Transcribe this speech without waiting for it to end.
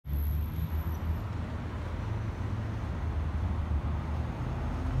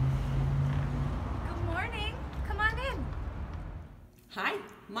Hi,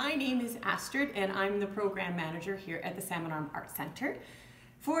 my name is Astrid and I'm the program manager here at the Salmon Arm Art Center.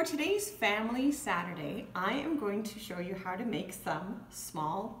 For today's Family Saturday, I am going to show you how to make some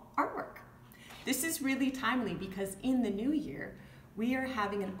small artwork. This is really timely because in the new year, we are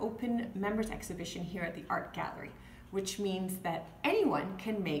having an open members exhibition here at the Art Gallery, which means that anyone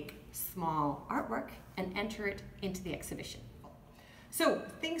can make small artwork and enter it into the exhibition. So,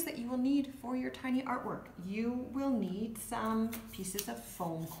 things that you will need for your tiny artwork. You will need some pieces of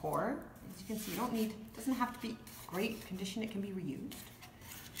foam core. As you can see, it doesn't have to be great condition, it can be reused.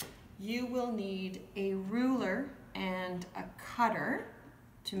 You will need a ruler and a cutter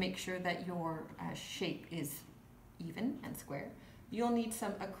to make sure that your shape is even and square. You'll need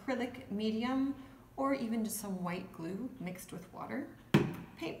some acrylic medium or even just some white glue mixed with water.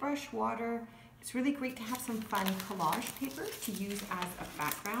 Paintbrush, water. It's really great to have some fun collage paper to use as a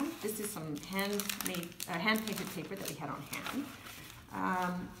background. This is some hand-painted paper that we had on hand.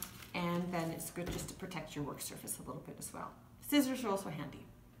 And then it's good just to protect your work surface a little bit as well. Scissors are also handy.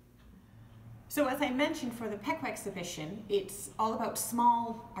 So as I mentioned, for the PECWA exhibition, it's all about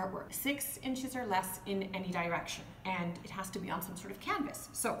small artwork, 6 inches or less in any direction, and it has to be on some sort of canvas.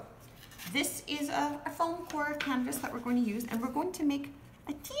 So this is a foam core canvas that we're going to use, and we're going to make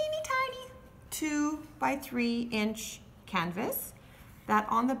a teeny tiny 2 by 3 inch canvas that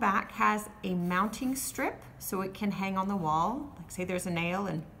on the back has a mounting strip so it can hang on the wall. Like say there's a nail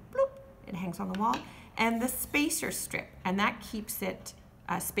and bloop, it hangs on the wall. And the spacer strip, and that keeps it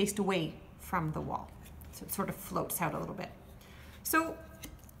spaced away from the wall. So it sort of floats out a little bit. So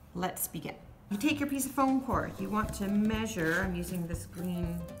let's begin. You take your piece of foam core. You want to measure, I'm using this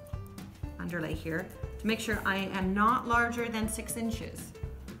green underlay here, to make sure I am not larger than 6 inches.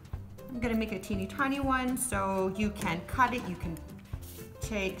 I'm going to make a teeny tiny one, so you can cut it. You can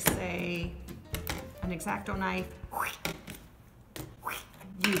take, say, an X-Acto knife.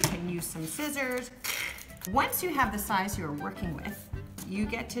 You can use some scissors. Once you have the size you're working with, you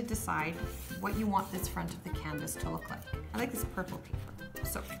get to decide what you want this front of the canvas to look like. I like this purple paper.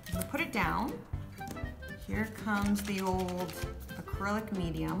 So I'm going to put it down. Here comes the old acrylic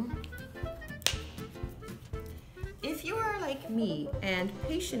medium. If you are like me and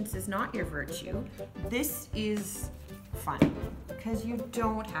patience is not your virtue, this is fun because you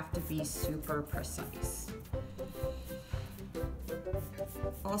don't have to be super precise.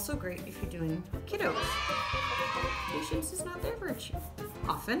 Also great if you're doing kiddos. Patience is not their virtue.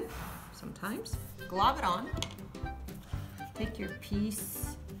 Often, sometimes. Glob it on. Take your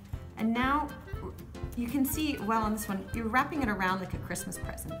piece. And now you can see well on this one, you're wrapping it around like a Christmas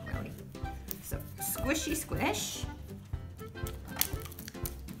present, really. So squishy squish,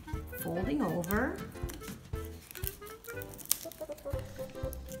 folding over,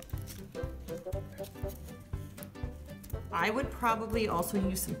 I would probably also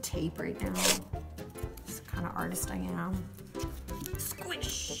use some tape right now. This kind of artist I am.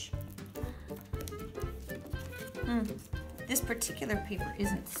 Squish. This particular paper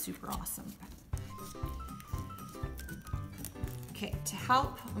isn't super awesome. Okay, to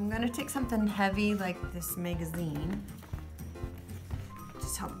help, I'm going to take something heavy like this magazine.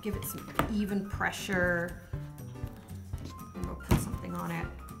 Just help give it some even pressure. And we'll put something on it.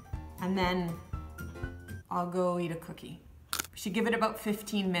 And then I'll go eat a cookie. Should give it about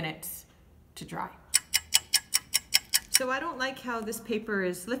 15 minutes to dry. So I don't like how this paper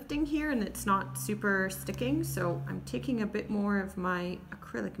is lifting here and it's not super sticking, so I'm taking a bit more of my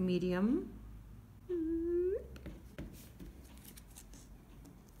acrylic medium.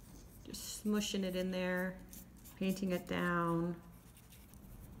 Just smushing it in there, painting it down.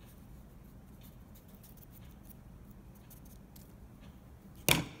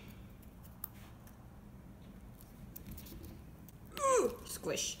 Ooh,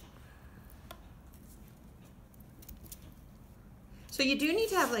 squish. So you do need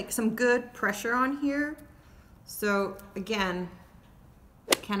to have like some good pressure on here. So again,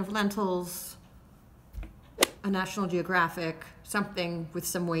 a can of lentils, a National Geographic, something with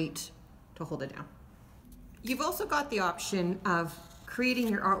some weight to hold it down. You've also got the option of creating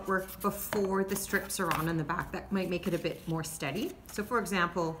your artwork before the strips are on in the back. That might make it a bit more steady. So for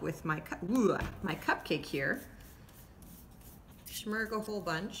example, with my cupcake here, schmirg a whole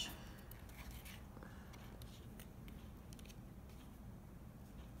bunch.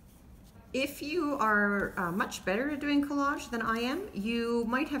 If you are much better at doing collage than I am, you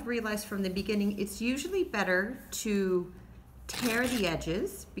might have realized from the beginning it's usually better to tear the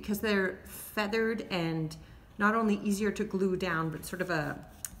edges because they're feathered and not only easier to glue down, but sort of a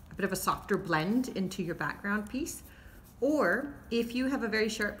bit of a softer blend into your background piece. Or if you have a very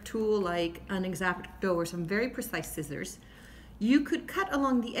sharp tool like an X-Acto or some very precise scissors, You could cut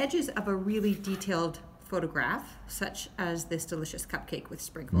along the edges of a really detailed photograph, such as this delicious cupcake with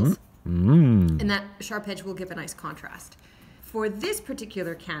sprinkles. And that sharp edge will give a nice contrast. For this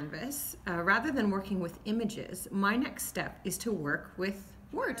particular canvas, rather than working with images, my next step is to work with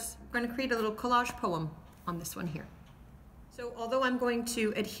words. I'm going to create a little collage poem on this one here. So although I'm going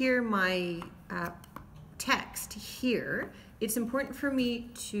to adhere my text here, it's important for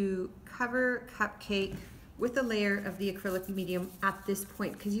me to cover cupcake with a layer of the acrylic medium at this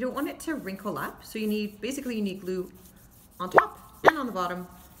point, because you don't want it to wrinkle up. So you need glue on top and on the bottom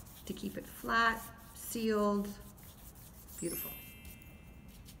to keep it flat, sealed, beautiful.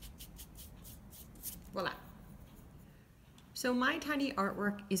 Voila. So my tiny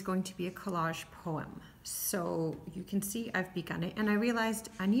artwork is going to be a collage poem. So you can see I've begun it, and I realized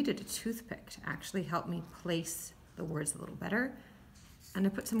I needed a toothpick to actually help me place the words a little better. And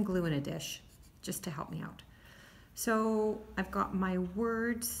I put some glue in a dish just to help me out. So I've got my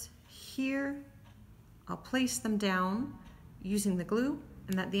words here. I'll place them down using the glue,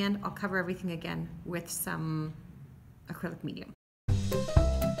 and at the end I'll cover everything again with some acrylic medium.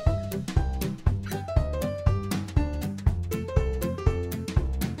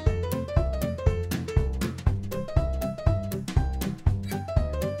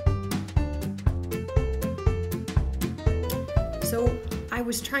 So I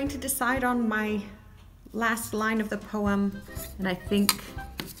was trying to decide on my last line of the poem, and I think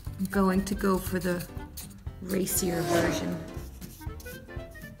I'm going to go for the racier version.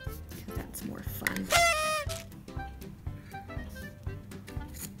 That's more fun.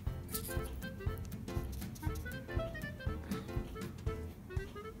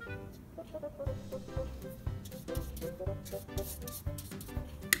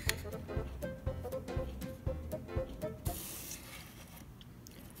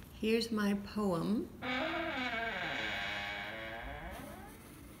 Here's my poem.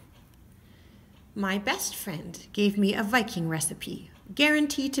 My best friend gave me a Viking recipe,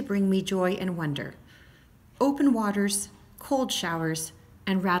 guaranteed to bring me joy and wonder. Open waters, cold showers,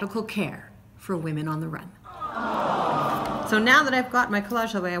 and radical care for women on the run. So now that I've got my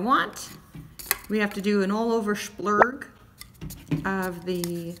collage the way I want, we have to do an all-over splurge of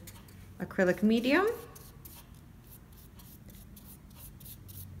the acrylic medium.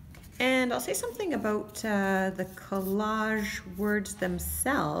 And I'll say something about the collage words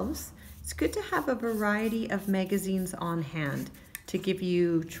themselves. It's good to have a variety of magazines on hand to give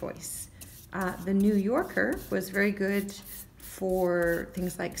you choice. The New Yorker was very good for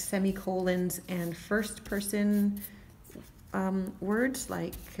things like semicolons and first person words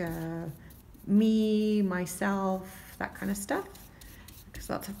like me, myself, that kind of stuff.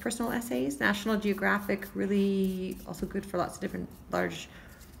 There's lots of personal essays. National Geographic, really also good for lots of different large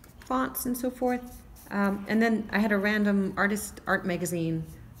fonts and so forth. And then I had a random art magazine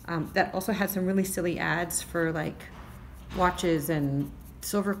that also had some really silly ads for like watches and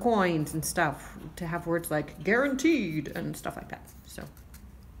silver coins and stuff, to have words like guaranteed and stuff like that. So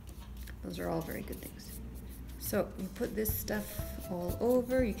those are all very good things. So you put this stuff all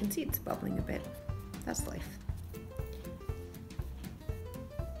over. You can see it's bubbling a bit. That's life.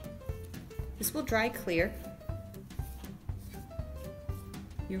 This will dry clear.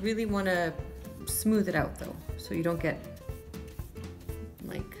 You really want to smooth it out though, so you don't get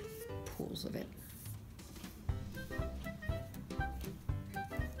like pools of it.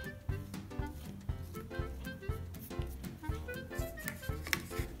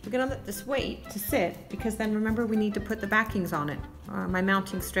 We're gonna let this wait to sit, because then remember we need to put the backings on it, my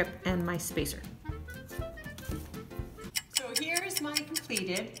mounting strip and my spacer. So here's my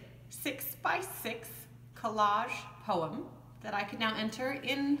completed 6x6 collage poem that I could now enter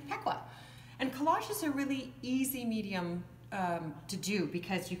in Pequa. And collage is a really easy medium to do,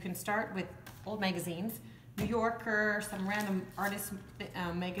 because you can start with old magazines, New Yorker, some random artist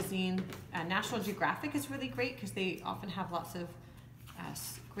magazine. National Geographic is really great because they often have lots of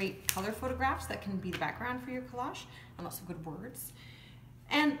great color photographs that can be the background for your collage, and lots of good words.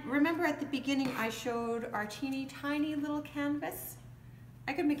 And remember at the beginning I showed our teeny tiny little canvas.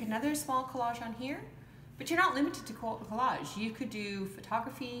 I could make another small collage on here, but you're not limited to collage. You could do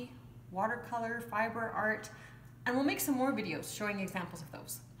photography, watercolor, fiber art, and we'll make some more videos showing examples of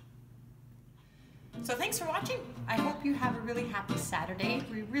those. So thanks for watching. I hope you have a really happy Saturday.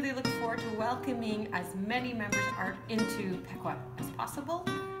 We really look forward to welcoming as many members of art into Pequa as possible.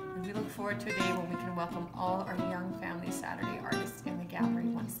 And we look forward to a day when we can welcome all our young Family Saturday artists in the gallery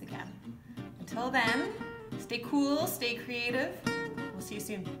once again. Until then, stay cool, stay creative. We'll see you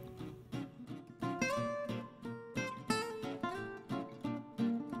soon.